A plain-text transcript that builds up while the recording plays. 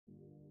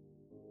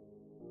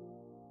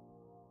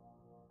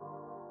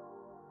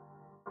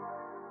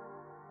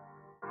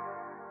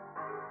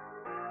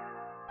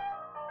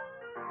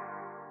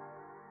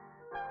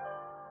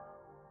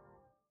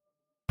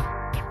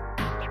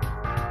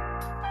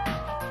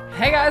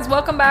Hey guys,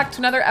 welcome back to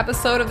another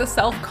episode of the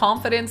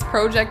Self-Confidence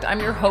Project. I'm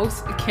your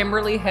host,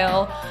 Kimberly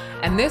Hill,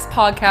 and this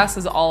podcast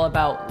is all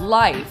about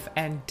life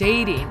and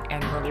dating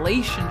and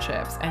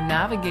relationships and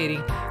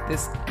navigating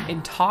this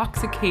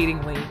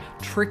intoxicatingly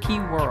tricky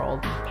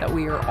world that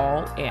we are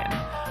all in.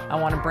 I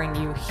want to bring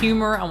you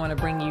humor, I want to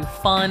bring you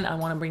fun, I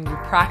want to bring you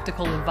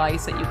practical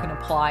advice that you can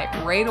apply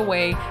right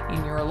away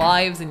in your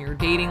lives, in your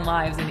dating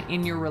lives, and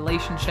in your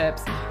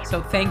relationships.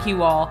 So thank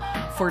you all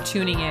for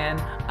tuning in.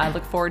 I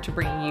look forward to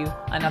bringing you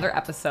another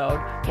episode.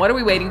 What are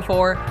we waiting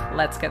for?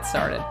 Let's get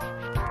started.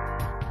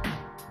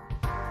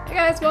 Hey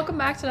guys, welcome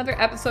back to another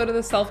episode of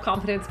the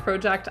Self-Confidence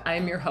Project. I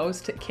am your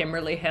host,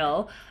 Kimberly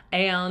Hill,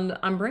 and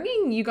I'm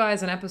bringing you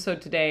guys an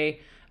episode today.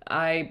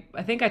 I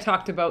think I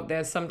talked about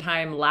this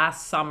sometime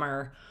last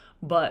summer,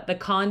 but the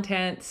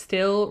content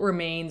still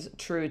remains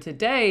true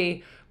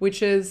today,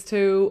 which is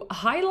to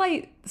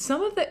highlight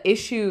some of the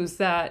issues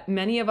that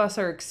many of us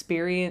are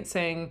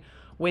experiencing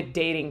with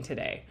dating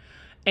today.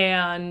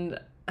 And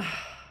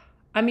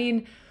I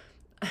mean,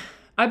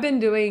 I've been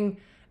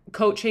doing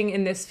coaching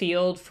in this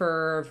field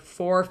for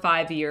 4 or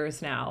 5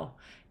 years now,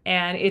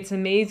 and it's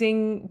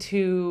amazing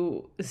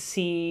to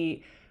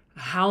see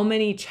how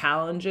many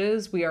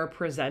challenges we are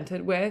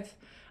presented with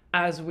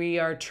as we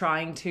are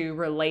trying to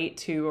relate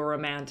to a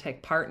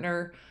romantic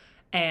partner,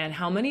 and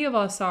how many of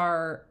us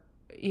are,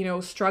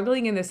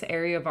 struggling in this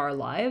area of our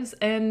lives.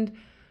 And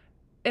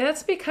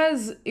that's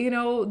because,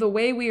 the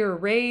way we are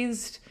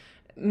raised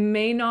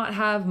may not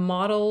have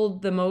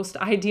modeled the most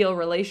ideal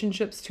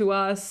relationships to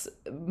us.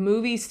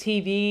 Movies,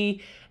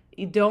 TV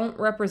don't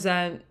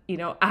represent,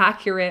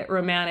 accurate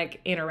romantic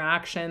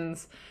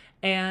interactions.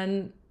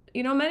 And,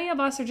 many of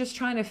us are just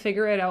trying to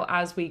figure it out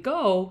as we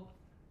go.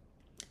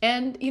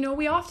 And,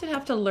 we often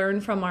have to learn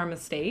from our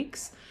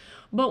mistakes.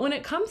 But when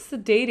it comes to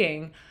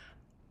dating,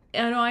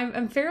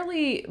 I'm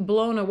fairly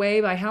blown away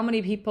by how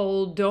many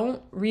people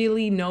don't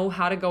really know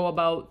how to go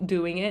about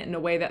doing it in a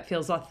way that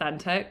feels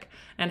authentic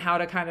and how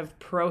to kind of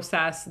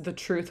process the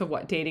truth of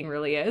what dating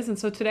really is. And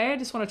so today I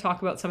just want to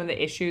talk about some of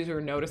the issues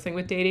we're noticing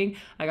with dating.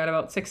 I got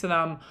about 6 of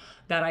them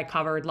that I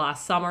covered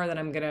last summer that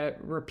I'm going to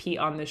repeat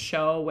on this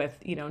show with,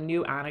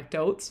 new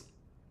anecdotes.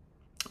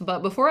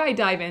 But before I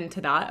dive into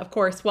that, of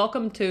course,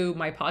 welcome to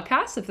my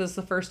podcast. If this is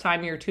the first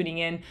time you're tuning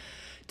in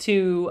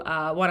to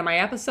one of my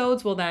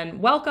episodes, well then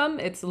welcome.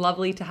 It's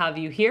lovely to have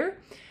you here.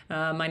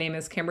 My name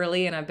is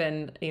Kimberly, and I've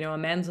been, a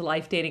men's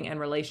life, dating, and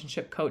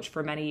relationship coach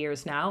for many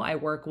years now. I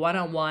work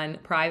one-on-one,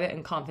 private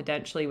and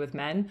confidentially with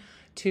men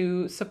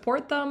to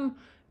support them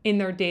in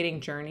their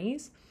dating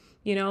journeys,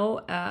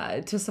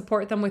 to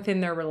support them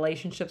within their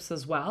relationships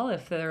as well,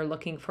 if they're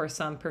looking for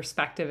some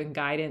perspective and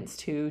guidance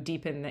to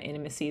deepen the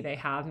intimacy they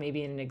have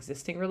maybe in an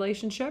existing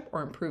relationship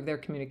or improve their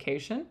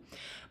communication.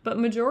 But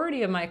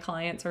majority of my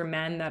clients are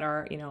men that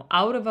are,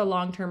 out of a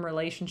long-term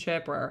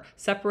relationship or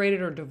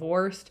separated or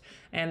divorced,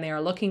 and they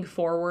are looking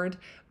forward.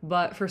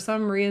 But for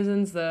some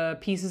reasons, the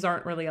pieces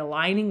aren't really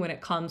aligning when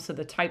it comes to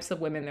the types of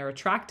women they're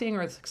attracting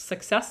or the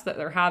success that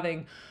they're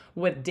having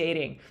with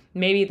dating.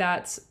 Maybe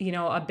that's,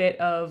 a bit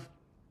of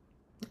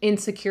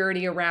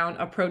insecurity around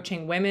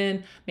approaching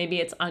women. Maybe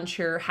it's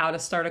unsure how to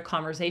start a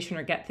conversation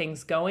or get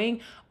things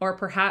going. Or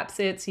perhaps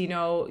it's,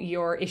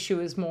 your issue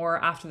is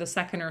more after the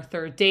second or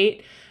third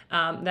date,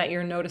 that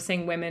you're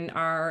noticing women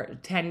are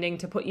tending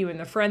to put you in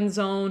the friend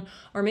zone.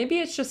 Or maybe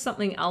it's just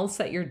something else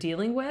that you're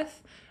dealing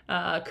with.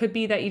 Could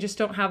be that you just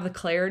don't have the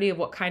clarity of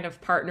what kind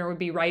of partner would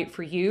be right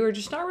for you, or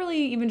just not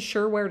really even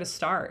sure where to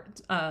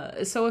start.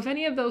 So if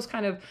any of those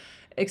kind of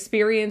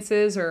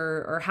experiences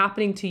are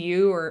happening to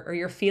you, or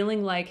you're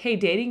feeling like, hey,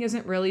 dating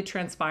isn't really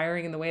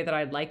transpiring in the way that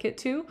I'd like it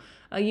to,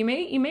 you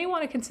may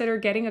want to consider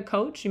getting a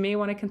coach. You may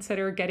want to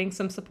consider getting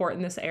some support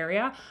in this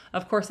area.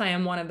 Of course, I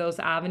am one of those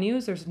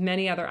avenues. There's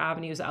many other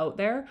avenues out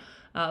there.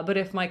 But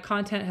if my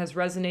content has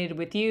resonated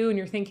with you and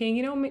you're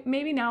thinking,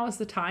 maybe now is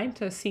the time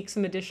to seek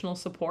some additional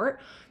support,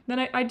 then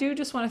I do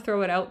just want to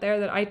throw it out there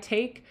that I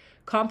take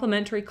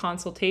complimentary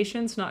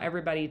consultations. Not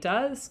everybody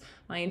does.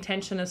 My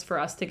intention is for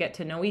us to get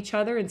to know each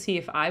other and see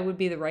if I would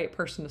be the right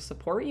person to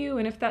support you.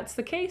 And if that's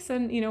the case,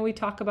 then, we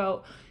talk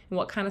about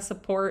what kind of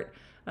support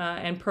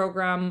and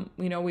program,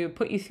 we would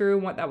put you through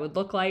and what that would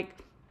look like.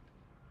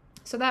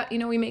 So that,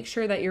 we make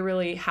sure that you're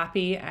really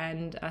happy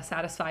and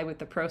satisfied with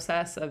the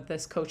process of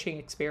this coaching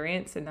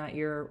experience, and that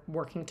you're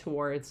working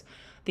towards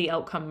the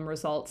outcome and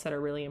results that are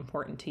really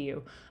important to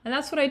you. And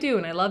that's what I do.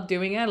 And I love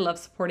doing it. I love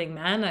supporting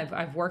men.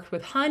 I've worked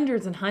with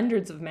hundreds and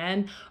hundreds of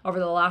men over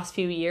the last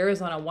few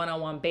years on a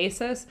one-on-one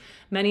basis.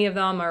 Many of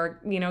them are,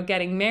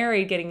 getting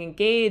married, getting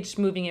engaged,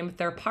 moving in with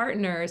their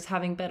partners,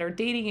 having better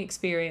dating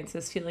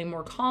experiences, feeling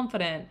more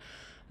confident,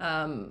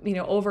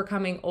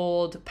 overcoming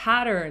old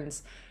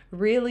patterns,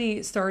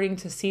 really starting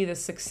to see the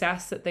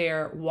success that they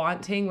are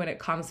wanting when it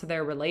comes to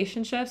their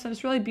relationships. And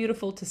it's really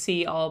beautiful to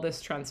see all this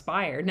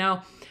transpire.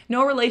 Now,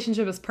 no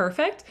relationship is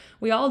perfect.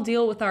 We all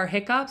deal with our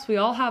hiccups. We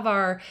all have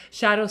our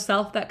shadow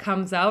self that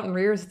comes out and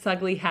rears its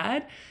ugly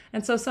head.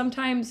 And so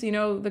sometimes,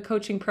 the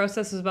coaching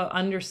process is about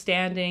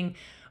understanding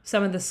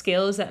some of the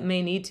skills that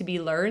may need to be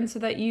learned so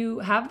that you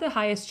have the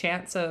highest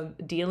chance of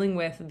dealing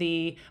with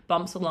the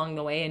bumps along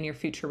the way in your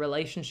future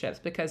relationships,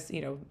 because,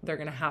 they're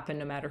going to happen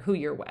no matter who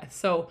you're with.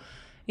 So,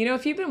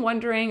 if you've been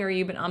wondering, or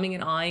you've been umming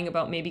and ahhing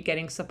about maybe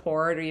getting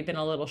support, or you've been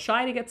a little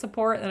shy to get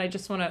support, then I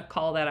just want to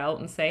call that out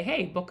and say,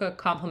 hey, book a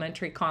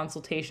complimentary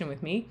consultation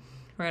with me.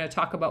 We're going to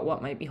talk about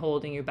what might be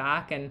holding you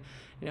back, and,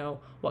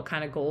 what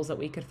kind of goals that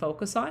we could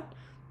focus on.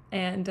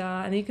 And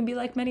you can be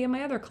like many of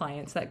my other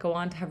clients that go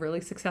on to have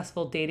really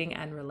successful dating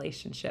and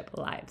relationship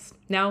lives.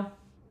 Now,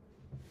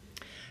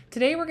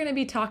 today we're going to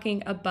be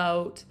talking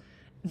about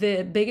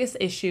the biggest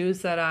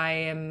issues that I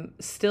am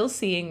still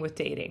seeing with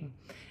dating.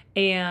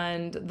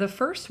 And the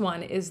first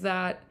one is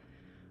that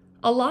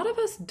a lot of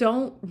us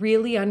don't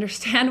really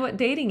understand what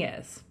dating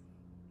is.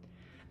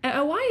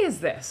 And why is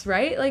this,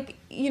 right? Like,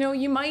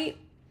 you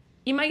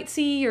might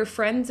see your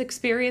friend's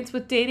experience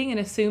with dating and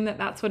assume that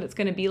that's what it's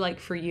going to be like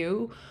for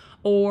you.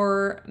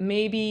 Or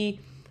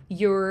maybe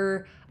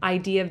your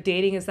idea of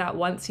dating is that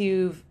once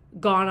you've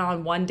gone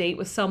on one date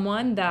with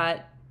someone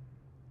that,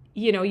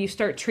 you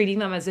start treating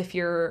them as if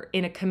you're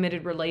in a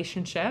committed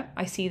relationship.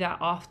 I see that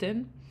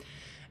often.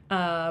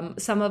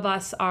 Some of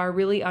us are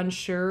really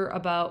unsure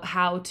about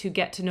how to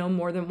get to know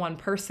more than one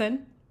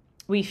person.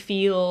 We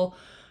feel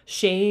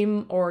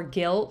shame or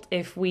guilt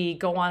if we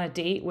go on a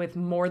date with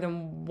more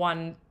than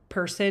one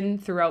person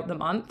throughout the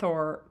month,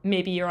 or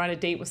maybe you're on a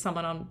date with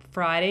someone on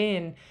Friday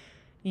and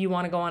you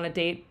want to go on a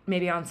date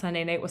maybe on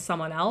Sunday night with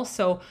someone else.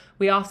 So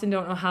we often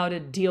don't know how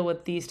to deal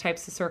with these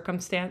types of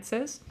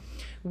circumstances.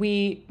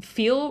 We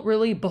feel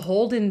really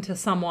beholden to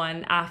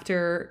someone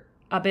after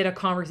a bit of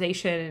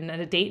conversation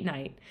and a date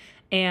night.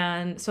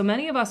 And so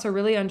many of us are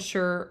really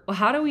unsure, well,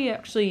 how do we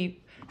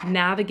actually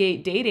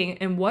navigate dating,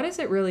 and what does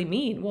it really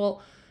mean?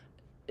 Well,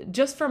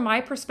 just from my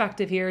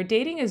perspective here,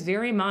 dating is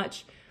very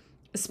much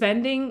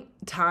spending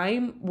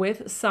time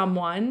with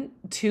someone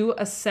to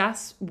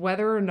assess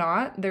whether or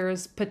not there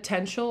is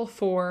potential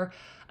for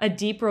a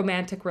deep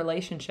romantic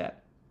relationship.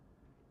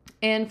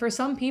 And for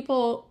some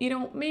people,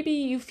 maybe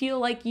you feel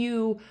like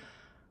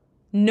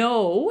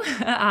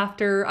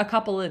after a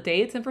couple of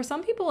dates. And for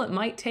some people, it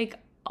might take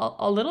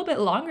a little bit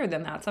longer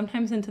than that,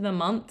 sometimes into the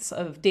months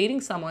of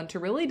dating someone, to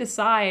really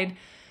decide,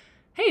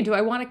 hey, do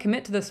I want to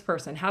commit to this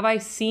person? Have I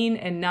seen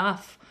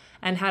enough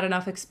and had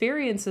enough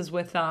experiences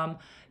with them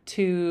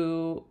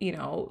to,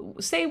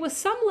 say with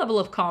some level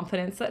of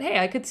confidence that, hey,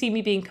 I could see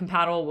me being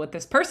compatible with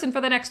this person for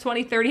the next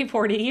 20, 30,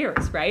 40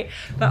 years, right?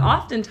 But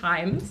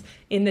oftentimes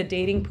in the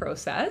dating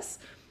process,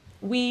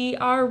 we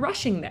are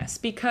rushing this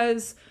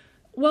because,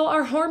 well,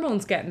 our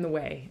hormones get in the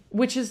way,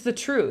 which is the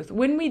truth.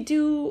 When we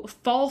do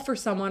fall for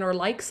someone or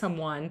like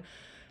someone,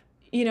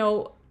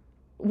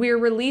 we're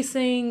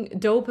releasing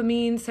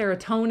dopamine,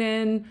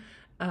 serotonin,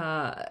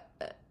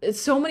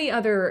 so many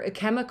other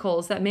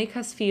chemicals that make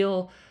us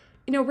feel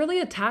really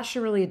attached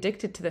or really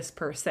addicted to this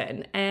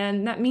person.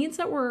 And that means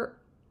that we're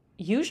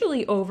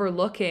usually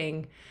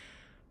overlooking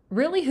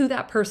really who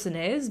that person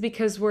is,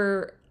 because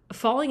we're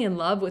falling in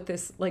love with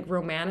this like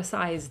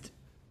romanticized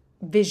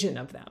vision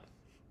of them.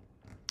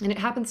 And it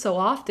happens so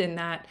often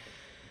that,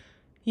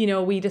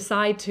 we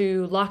decide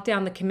to lock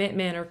down the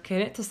commitment or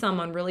commit to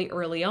someone really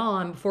early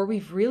on before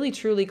we've really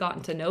truly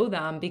gotten to know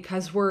them,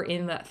 because we're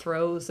in that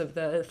throes of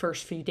the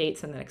first few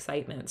dates and the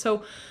excitement.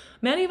 So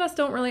many of us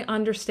don't really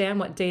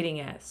understand what dating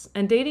is.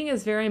 And dating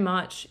is very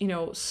much,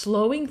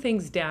 slowing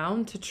things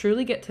down to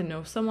truly get to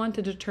know someone,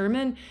 to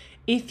determine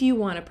if you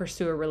want to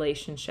pursue a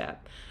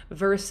relationship,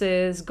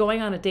 versus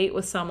going on a date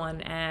with someone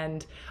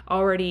and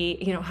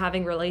already,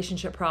 having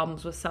relationship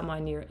problems with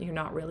someone you're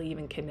not really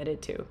even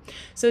committed to.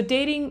 So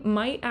dating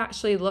might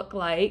actually look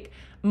like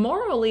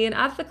morally and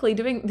ethically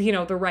doing,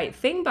 the right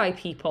thing by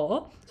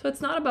people. So it's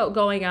not about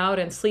going out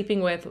and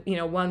sleeping with,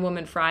 one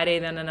woman Friday,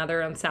 then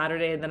another on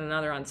Saturday, then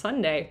another on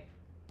Sunday,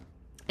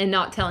 and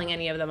not telling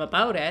any of them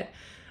about it.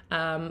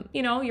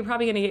 You're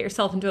probably going to get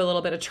yourself into a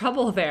little bit of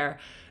trouble there.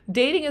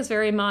 Dating is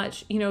very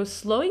much,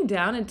 slowing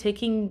down and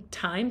taking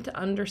time to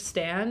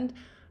understand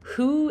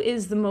who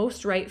is the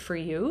most right for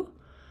you,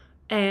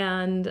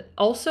 and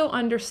also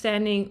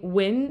understanding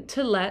when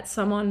to let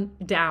someone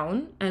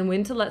down and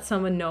when to let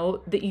someone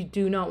know that you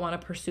do not want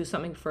to pursue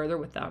something further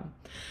with them.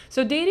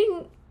 So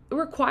dating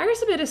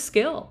requires a bit of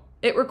skill.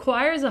 It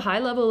requires a high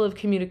level of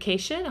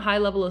communication, a high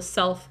level of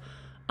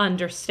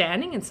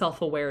self-understanding and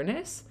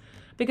self-awareness,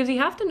 because you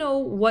have to know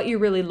what you're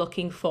really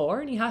looking for,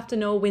 and you have to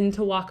know when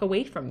to walk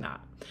away from that.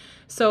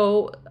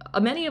 So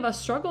many of us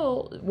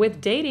struggle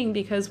with dating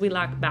because we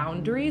lack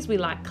boundaries, we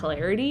lack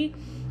clarity,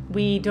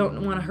 we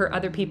don't want to hurt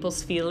other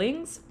people's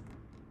feelings,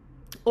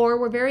 or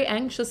we're very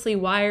anxiously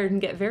wired and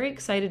get very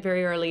excited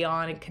very early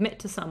on and commit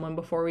to someone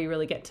before we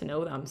really get to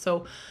know them.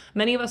 So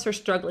many of us are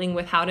struggling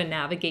with how to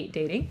navigate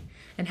dating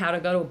and how to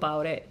go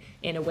about it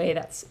in a way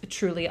that's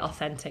truly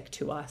authentic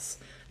to us.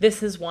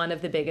 This is one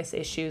of the biggest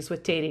issues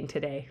with dating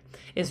today,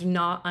 is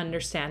not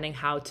understanding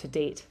how to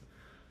date,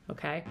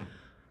 okay?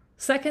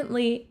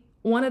 Secondly,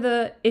 one of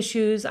the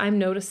issues I'm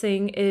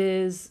noticing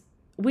is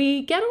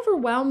we get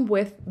overwhelmed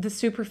with the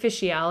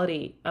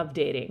superficiality of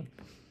dating.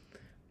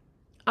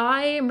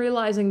 I am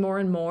realizing more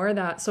and more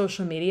that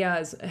social media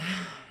is,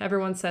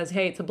 everyone says,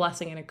 hey, it's a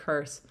blessing and a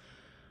curse.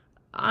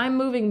 I'm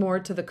moving more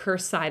to the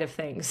curse side of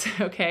things,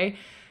 okay?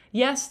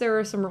 Yes, there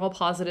are some real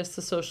positives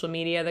to social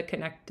media that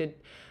connected,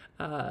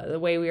 the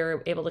way we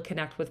were able to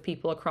connect with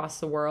people across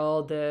the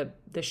world,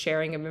 the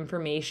sharing of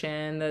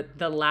information,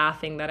 the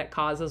laughing that it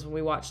causes when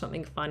we watch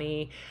something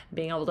funny,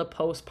 being able to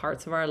post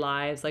parts of our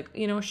lives. Like,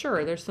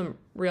 sure, there's some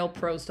real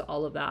pros to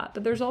all of that.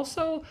 But there's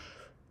also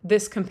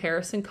this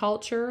comparison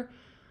culture,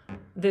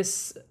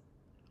 this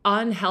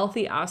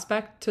unhealthy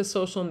aspect to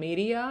social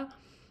media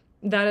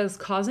that is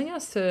causing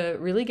us to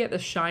really get the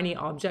shiny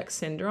object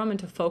syndrome and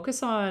to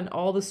focus on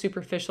all the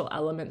superficial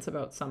elements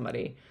about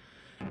somebody.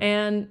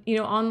 And,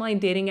 online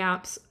dating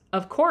apps,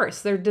 of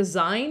course, they're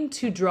designed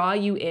to draw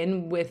you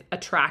in with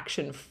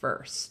attraction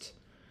first.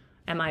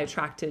 Am I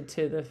attracted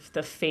to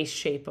the face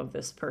shape of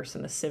this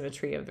person, the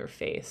symmetry of their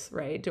face,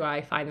 right? Do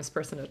I find this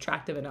person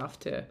attractive enough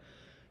to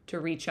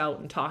reach out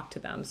and talk to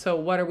them? So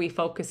what are we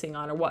focusing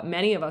on, or what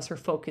many of us are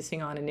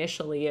focusing on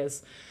initially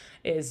is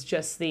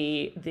just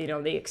the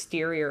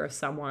exterior of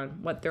someone,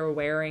 what they're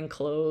wearing,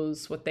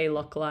 clothes, what they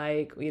look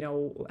like,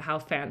 how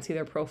fancy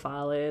their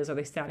profile is. Are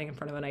they standing in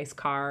front of a nice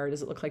car?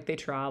 Does it look like they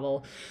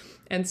travel?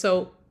 And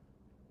so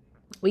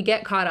we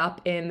get caught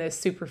up in this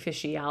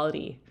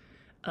superficiality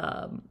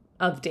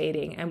of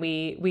dating, and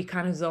we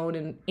kind of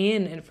zone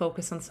in and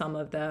focus on some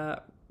of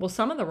the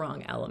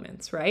wrong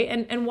elements, right?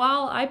 And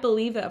while I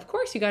believe that, of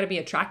course, you got to be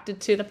attracted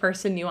to the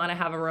person you want to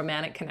have a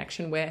romantic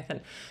connection with,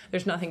 and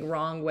there's nothing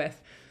wrong with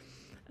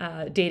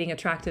dating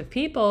attractive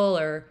people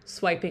or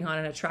swiping on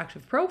an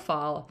attractive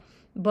profile,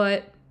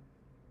 but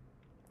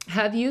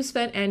have you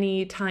spent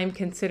any time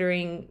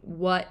considering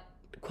what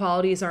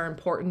qualities are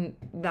important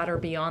that are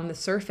beyond the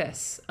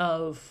surface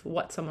of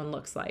what someone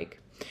looks like?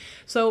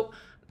 So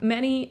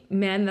many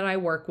men that I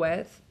work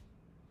with,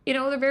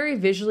 they're very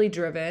visually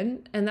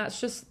driven, and that's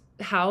just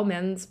how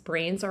men's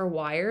brains are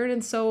wired.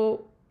 And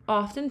so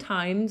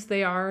oftentimes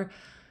they are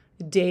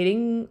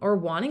dating or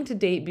wanting to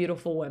date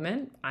beautiful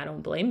women. I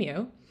don't blame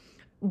you.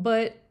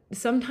 But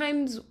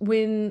sometimes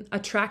when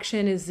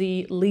attraction is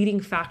the leading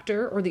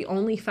factor or the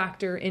only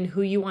factor in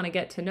who you want to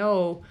get to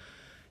know,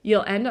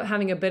 you'll end up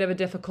having a bit of a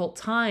difficult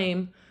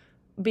time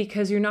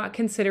because you're not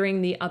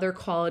considering the other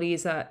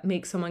qualities that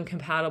make someone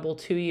compatible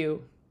to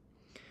you.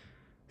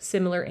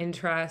 Similar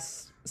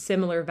interests,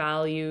 similar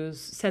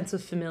values, sense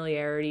of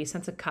familiarity,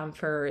 sense of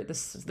comfort,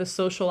 the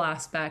social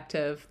aspect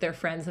of their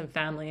friends and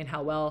family and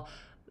how well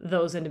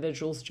those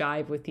individuals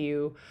jive with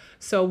you.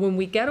 So when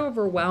we get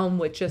overwhelmed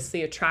with just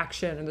the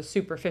attraction and the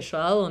superficial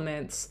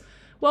elements,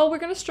 well, we're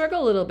going to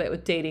struggle a little bit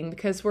with dating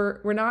because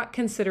we're not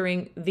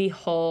considering the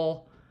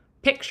whole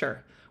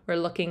picture. We're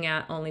looking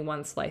at only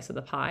one slice of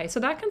the pie.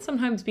 So that can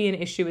sometimes be an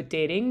issue with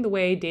dating. The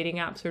way dating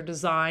apps are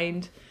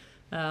designed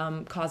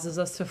causes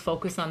us to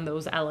focus on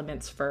those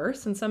elements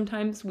first. And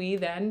sometimes we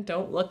then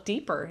don't look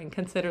deeper and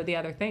consider the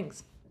other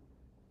things.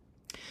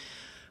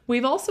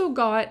 We've also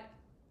got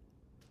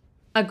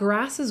a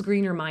grass is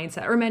greener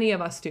mindset, or many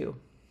of us do.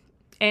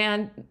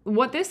 And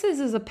what this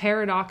is a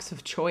paradox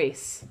of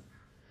choice.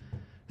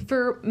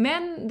 For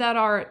men that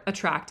are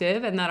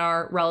attractive and that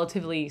are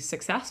relatively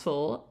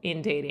successful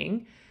in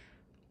dating,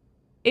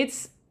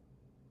 it's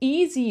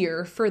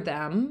easier for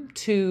them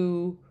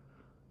to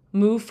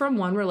move from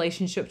one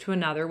relationship to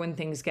another when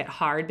things get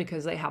hard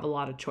because they have a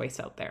lot of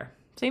choice out there.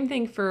 Same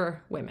thing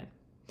for women.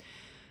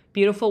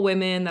 Beautiful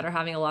women that are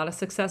having a lot of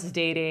success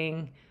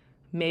dating,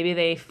 maybe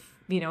they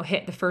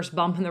hit the first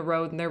bump in the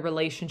road in their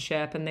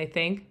relationship and they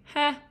think,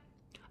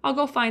 I'll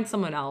go find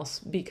someone else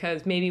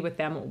because maybe with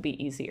them it will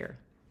be easier.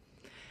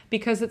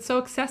 Because it's so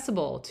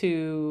accessible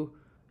to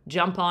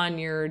jump on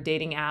your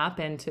dating app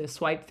and to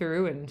swipe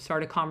through and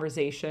start a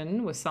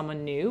conversation with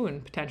someone new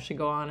and potentially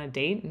go on a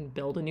date and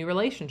build a new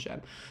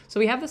relationship. So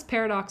we have this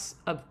paradox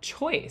of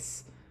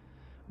choice.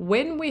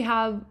 When we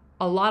have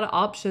a lot of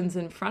options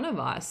in front of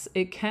us,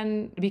 it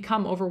can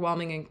become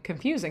overwhelming and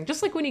confusing.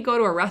 Just like when you go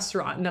to a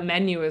restaurant and the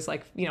menu is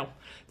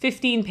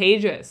 15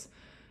 pages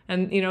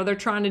and, they're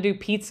trying to do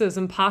pizzas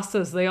and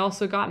pastas. They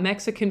also got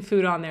Mexican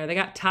food on there. They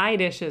got Thai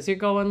dishes. You're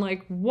going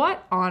like,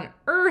 what on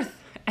earth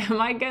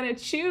am I going to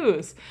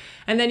choose?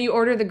 And then you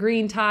order the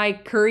green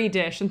Thai curry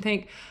dish and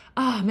think,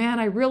 oh man,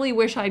 I really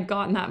wish I'd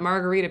gotten that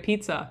margarita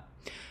pizza.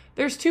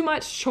 There's too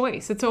much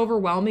choice. It's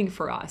overwhelming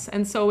for us.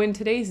 And so in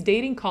today's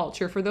dating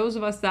culture, for those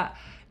of us that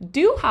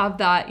do have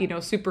that,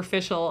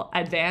 superficial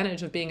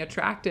advantage of being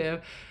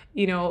attractive,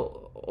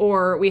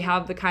 or we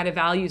have the kind of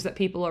values that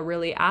people are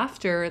really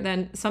after,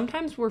 then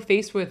sometimes we're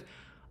faced with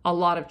a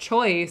lot of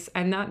choice.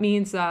 And that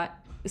means that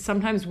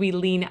sometimes we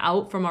lean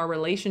out from our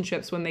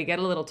relationships when they get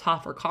a little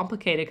tough or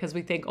complicated because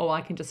we think,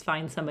 I can just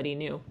find somebody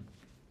new.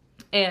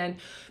 And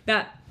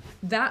that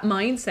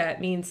mindset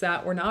means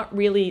that we're not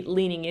really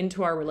leaning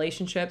into our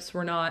relationships.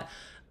 We're not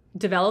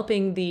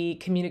developing the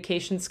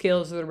communication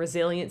skills or the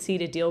resiliency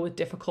to deal with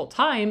difficult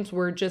times.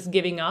 We're just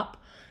giving up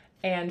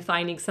and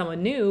finding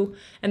someone new.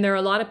 And there are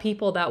a lot of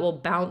people that will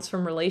bounce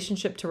from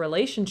relationship to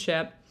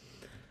relationship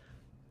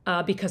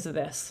because of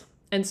this.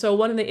 And so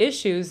one of the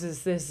issues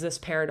is this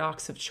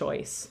paradox of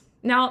choice.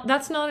 Now,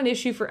 that's not an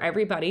issue for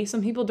everybody.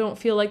 Some people don't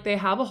feel like they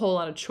have a whole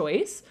lot of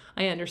choice.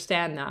 I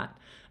understand that.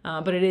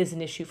 But it is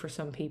an issue for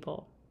some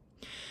people.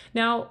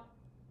 Now,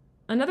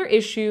 another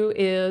issue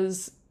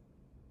is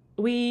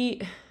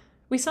we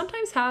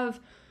sometimes have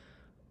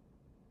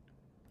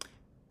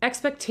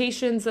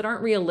expectations that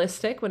aren't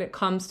realistic when it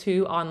comes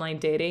to online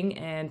dating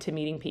and to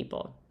meeting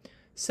people.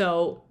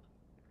 So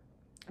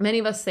many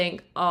of us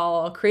think,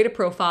 oh, I'll create a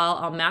profile,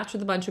 I'll match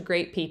with a bunch of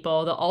great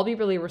people, they'll all be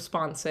really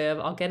responsive,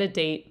 I'll get a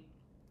date,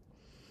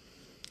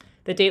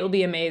 the date will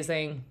be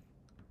amazing,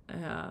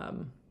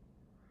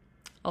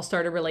 I'll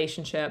start a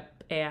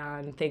relationship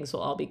and things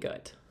will all be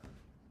good.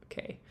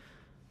 Okay,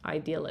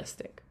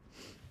 idealistic.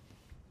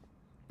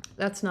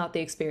 That's not the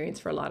experience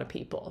for a lot of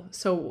people.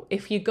 So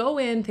if you go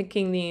in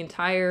thinking the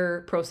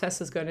entire process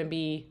is going to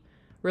be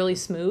really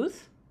smooth,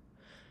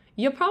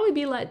 you'll probably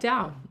be let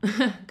down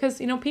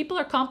because, people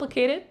are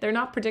complicated. They're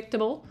not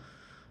predictable.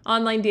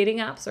 Online dating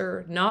apps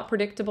are not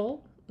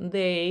predictable.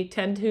 They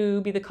tend to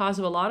be the cause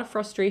of a lot of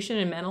frustration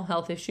and mental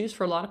health issues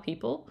for a lot of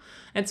people.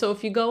 And so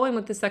if you go in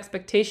with this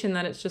expectation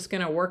that it's just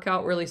going to work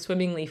out really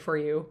swimmingly for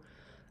you,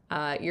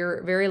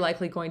 you're very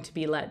likely going to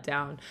be let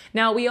down.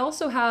 Now, we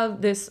also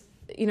have this,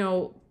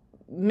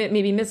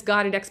 maybe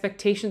misguided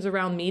expectations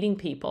around meeting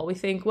people. We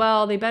think,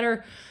 well, they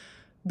better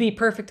be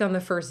perfect on the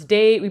first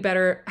date. We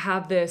better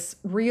have this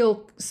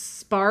real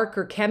spark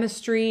or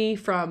chemistry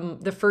from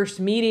the first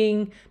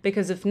meeting,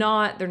 because if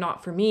not, they're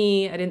not for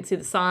me. I didn't see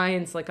the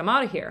signs, like I'm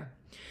out of here.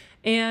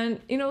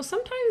 And,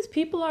 sometimes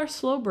people are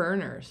slow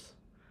burners.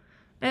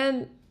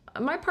 And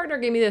my partner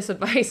gave me this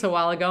advice a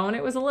while ago, and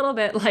it was a little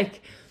bit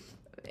like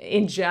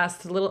in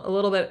jest, a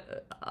little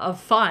bit of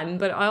fun,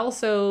 but I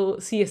also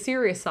see a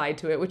serious side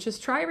to it, which is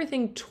try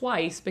everything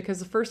twice, because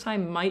the first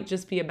time might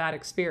just be a bad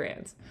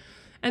experience.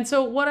 And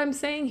so what I'm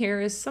saying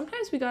here is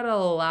sometimes we got to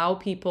allow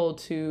people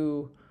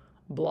to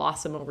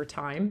blossom over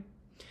time,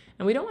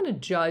 and we don't want to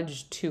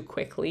judge too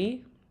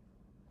quickly.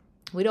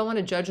 We don't want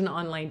to judge an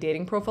online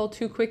dating profile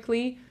too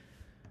quickly.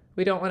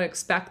 We don't want to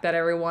expect that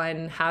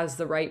everyone has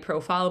the right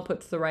profile and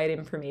puts the right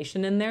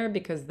information in there,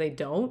 because they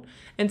don't.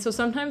 And so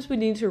sometimes we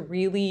need to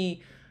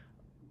really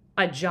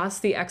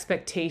adjust the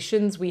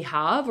expectations we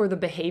have or the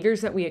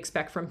behaviors that we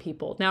expect from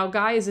people. Now,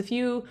 guys, if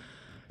you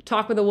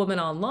talk with a woman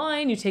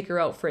online, you take her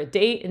out for a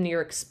date, and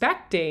you're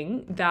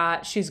expecting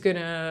that she's going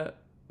to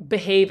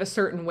behave a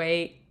certain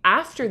way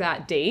after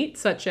that date,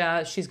 such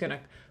as she's going to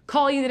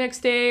call you the next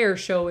day or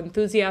show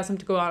enthusiasm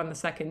to go out on the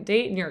second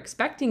date, and you're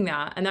expecting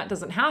that, and that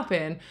doesn't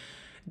happen,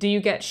 do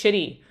you get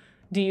shitty?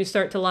 Do you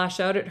start to lash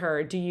out at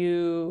her? Do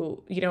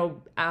you,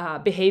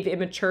 behave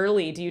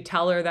immaturely? Do you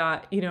tell her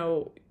that,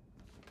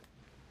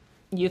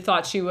 you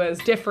thought she was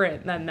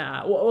different than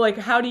that? Like,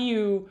 how do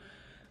you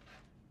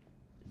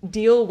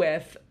deal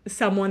with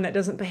someone that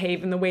doesn't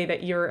behave in the way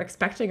that you're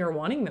expecting or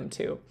wanting them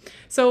to?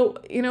 So,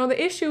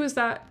 the issue is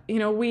that,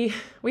 we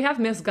have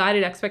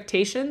misguided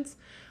expectations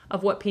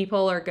of what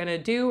people are going to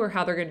do or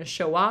how they're going to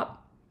show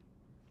up.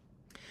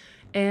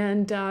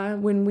 And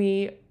when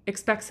we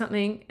expect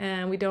something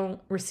and we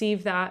don't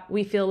receive that,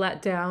 we feel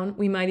let down.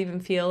 We might even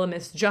feel a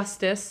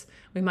misjustice.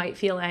 We might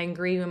feel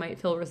angry. We might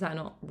feel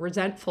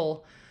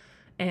resentful.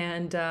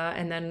 And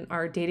then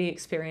our dating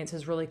experience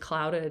is really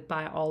clouded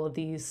by all of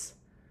these,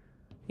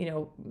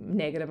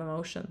 negative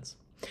emotions.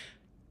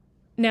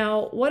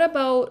 Now, what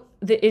about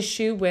the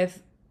issue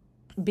with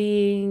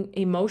being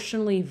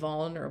emotionally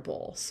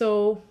vulnerable?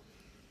 So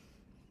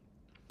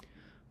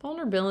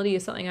vulnerability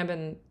is something I've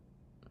been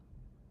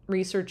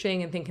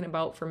researching and thinking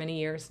about for many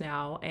years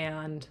now.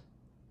 And,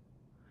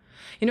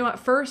 at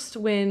first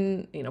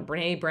when,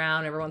 Brene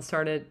Brown, everyone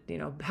started,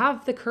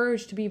 have the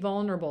courage to be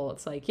vulnerable.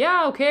 It's like,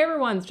 yeah, okay,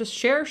 everyone's just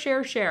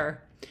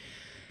share.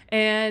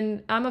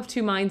 And I'm of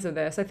two minds of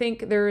this. I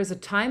think there is a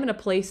time and a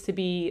place to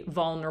be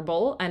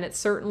vulnerable, and it's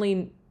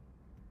certainly,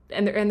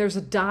 and there's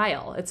a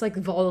dial. It's like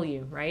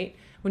volume, right?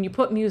 When you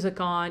put music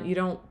on, you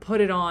don't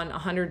put it on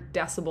 100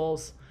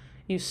 decibels.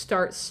 You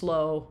start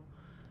slow.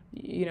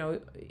 You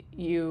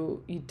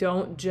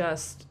don't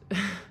just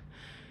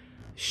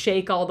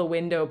shake all the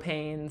window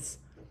panes.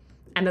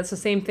 And that's the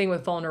same thing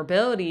with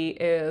vulnerability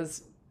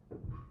is,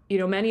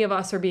 many of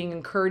us are being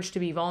encouraged to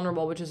be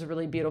vulnerable, which is a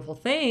really beautiful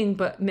thing,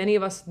 but many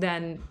of us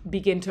then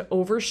begin to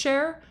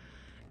overshare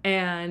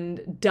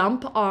and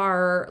dump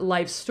our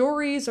life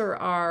stories or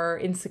our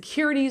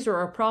insecurities or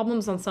our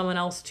problems on someone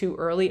else too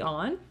early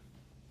on.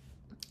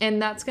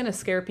 And that's going to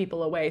scare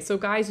people away. So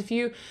guys, if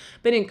you've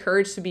been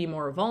encouraged to be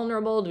more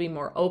vulnerable, to be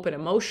more open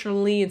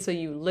emotionally, and so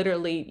you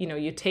literally,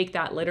 you take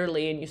that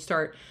literally and you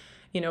start,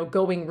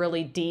 going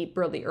really deep,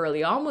 really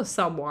early on with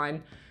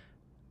someone,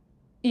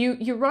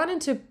 you run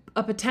into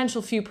a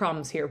potential few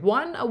problems here.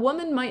 One, a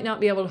woman might not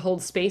be able to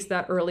hold space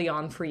that early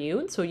on for you,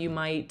 and so you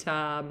might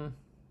turn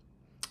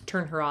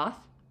her off.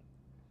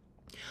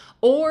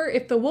 Or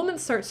if the woman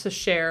starts to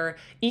share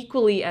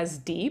equally as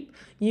deep,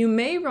 you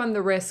may run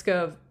the risk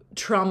of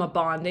trauma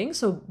bonding,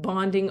 so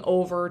bonding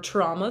over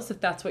traumas, if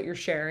that's what you're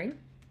sharing.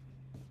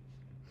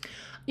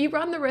 You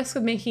run the risk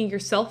of making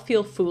yourself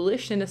feel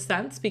foolish in a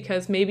sense,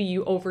 because maybe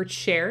you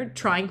overshared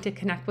trying to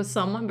connect with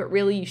someone, but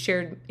really you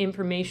shared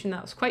information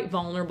that was quite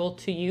vulnerable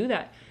to you,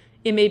 that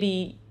it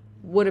maybe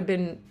would have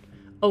been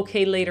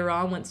okay later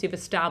on once you've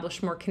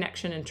established more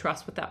connection and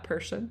trust with that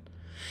person.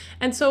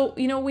 And so,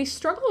 we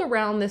struggle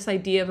around this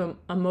idea of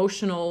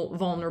emotional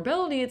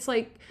vulnerability. It's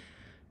like,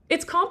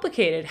 it's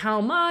complicated.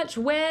 How much,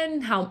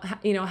 when, how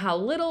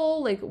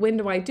little, like, when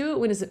do I do it?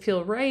 When does it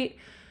feel right?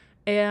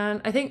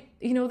 And I think,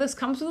 this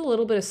comes with a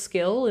little bit of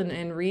skill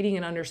and reading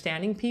and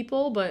understanding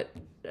people. But,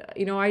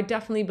 I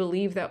definitely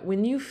believe that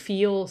when you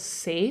feel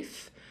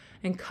safe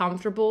and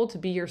comfortable to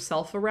be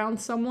yourself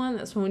around someone,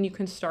 that's when you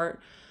can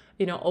start,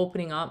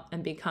 opening up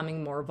and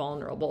becoming more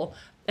vulnerable,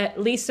 at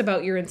least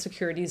about your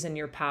insecurities in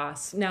your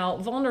past. Now,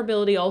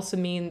 vulnerability also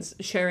means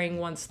sharing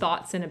one's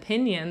thoughts and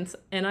opinions.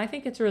 And I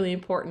think it's really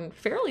important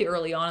fairly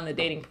early on in the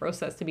dating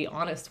process to be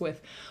honest with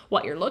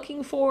what you're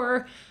looking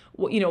for,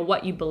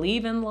 what you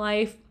believe in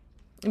life.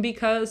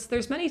 Because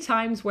there's many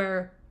times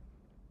where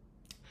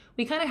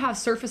we kind of have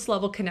surface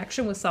level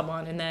connection with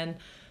someone, and then,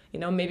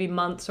 maybe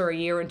months or a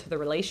year into the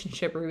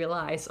relationship, we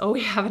realize, oh,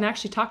 we haven't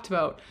actually talked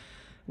about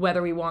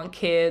whether we want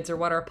kids or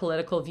what our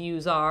political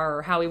views are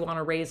or how we want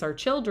to raise our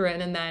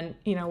children. And then,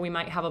 we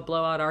might have a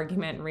blowout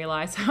argument and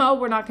realize, oh,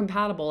 we're not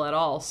compatible at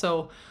all.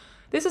 So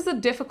this is a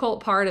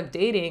difficult part of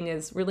dating,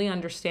 is really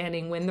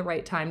understanding when the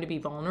right time to be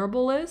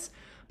vulnerable is,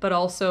 but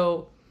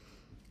also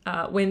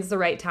when's the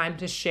right time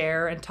to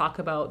share and talk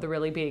about the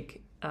really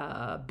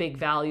big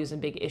values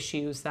and big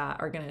issues that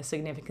are going to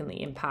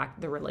significantly impact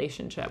the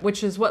relationship,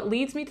 which is what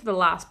leads me to the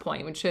last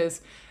point, which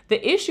is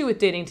the issue with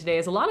dating today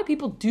is a lot of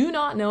people do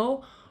not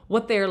know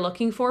what they're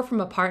looking for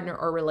from a partner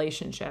or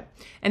relationship.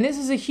 And this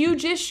is a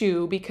huge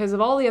issue because of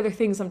all the other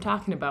things I'm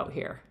talking about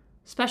here,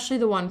 especially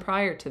the one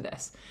prior to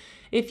this.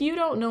 If you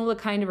don't know the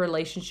kind of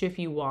relationship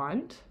you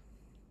want,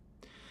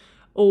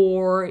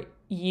 or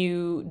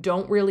you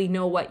don't really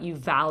know what you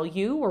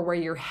value or where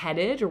you're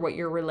headed or what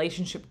your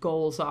relationship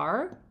goals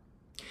are,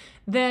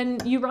 then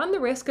you run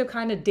the risk of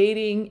kind of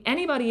dating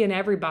anybody and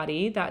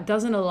everybody that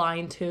doesn't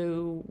align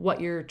to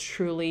what you're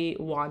truly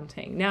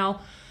wanting.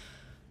 Now,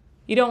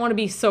 you don't want to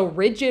be so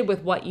rigid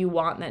with what you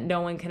want that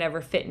no one can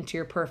ever fit into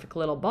your perfect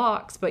little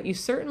box, but you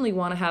certainly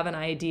want to have an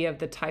idea of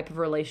the type of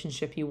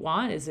relationship you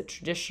want. Is it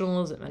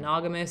traditional? Is it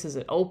monogamous? Is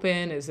it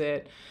open?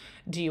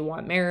 Do you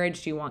want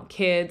marriage? Do you want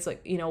kids?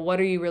 Like,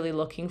 what are you really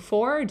looking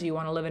for? Do you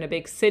want to live in a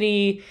big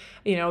city?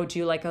 Do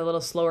you like a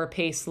little slower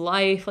paced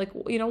life? Like,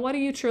 what are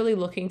you truly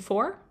looking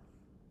for?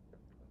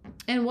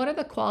 And what are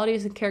the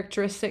qualities and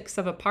characteristics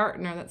of a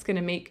partner that's going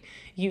to make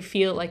you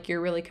feel like you're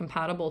really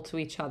compatible to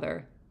each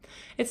other?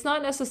 It's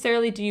not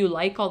necessarily, do you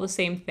like all the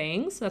same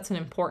things? That's an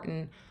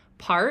important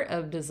part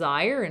of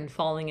desire and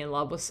falling in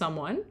love with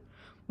someone.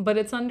 But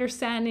it's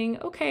understanding,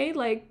 okay,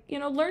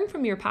 learn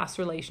from your past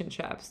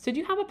relationships. Did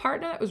you have a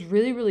partner that was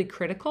really, really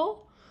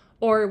critical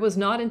or was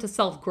not into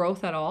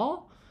self-growth at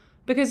all?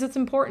 Because it's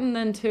important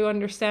then to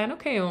understand,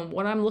 okay,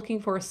 what I'm looking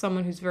for is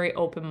someone who's very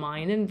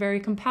open-minded and very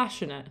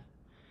compassionate.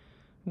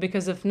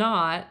 Because if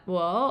not,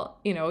 well,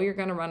 you're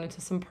going to run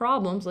into some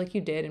problems like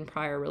you did in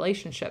prior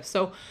relationships.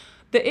 So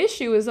the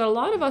issue is that a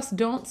lot of us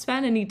don't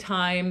spend any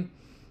time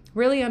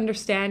really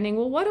understanding,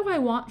 well, what do I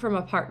want from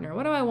a partner?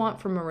 What do I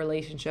want from a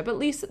relationship? At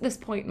least at this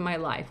point in my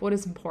life, what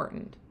is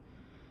important?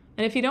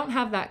 And if you don't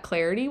have that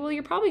clarity, well,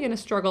 you're probably going to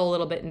struggle a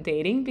little bit in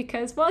dating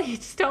because, well, you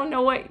just don't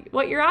know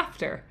what you're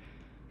after.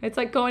 It's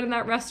like going to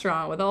that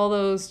restaurant with all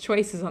those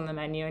choices on the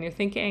menu and you're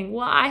thinking,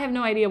 well, I have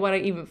no idea what I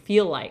even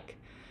feel like.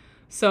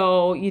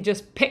 So you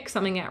just pick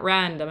something at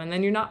random and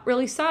then you're not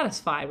really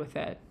satisfied with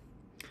it.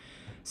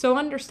 So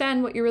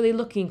understand what you're really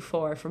looking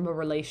for from a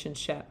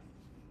relationship,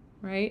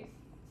 right?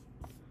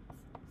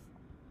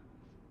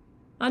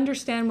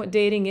 Understand what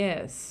dating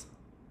is.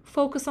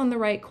 Focus on the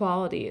right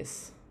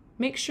qualities.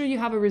 Make sure you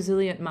have a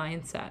resilient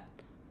mindset.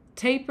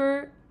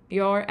 Taper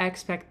your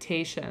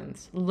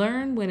expectations.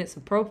 Learn when it's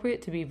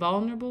appropriate to be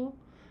vulnerable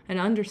and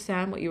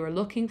understand what you are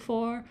looking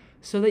for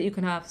so that you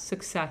can have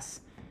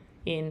success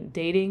in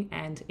dating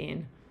and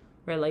in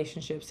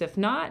relationships. If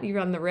not, you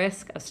run the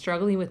risk of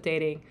struggling with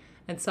dating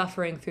and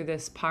suffering through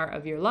this part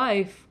of your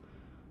life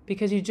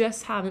because you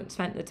just haven't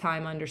spent the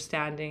time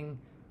understanding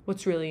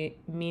what's really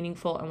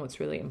meaningful and what's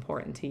really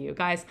important to you.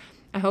 Guys,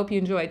 I hope you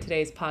enjoyed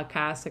today's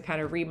podcast, a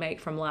kind of remake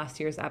from last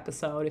year's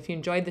episode. If you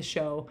enjoyed the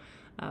show,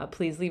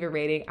 please leave a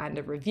rating and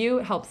a review.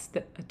 It helps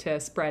to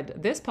spread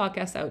this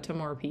podcast out to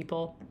more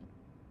people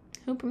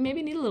who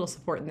maybe need a little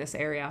support in this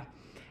area.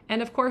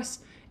 And of course,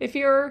 if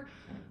you're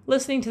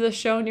listening to this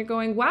show and you're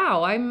going,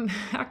 wow, I'm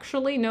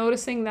actually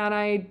noticing that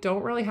I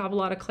don't really have a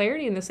lot of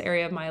clarity in this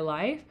area of my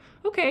life.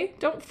 Okay,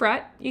 don't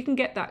fret. You can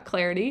get that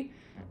clarity.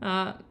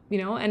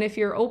 And if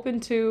you're open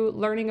to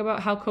learning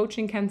about how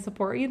coaching can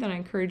support you, then I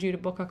encourage you to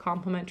book a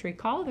complimentary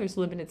call. There's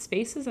limited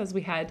spaces as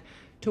we head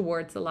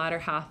towards the latter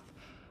half,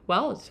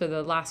 to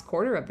the last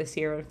quarter of this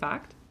year, in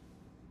fact.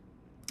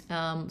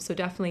 So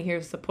definitely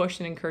here's the push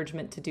and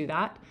encouragement to do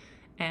that.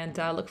 And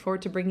look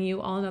forward to bringing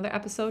you all another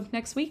episode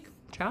next week.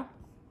 Ciao.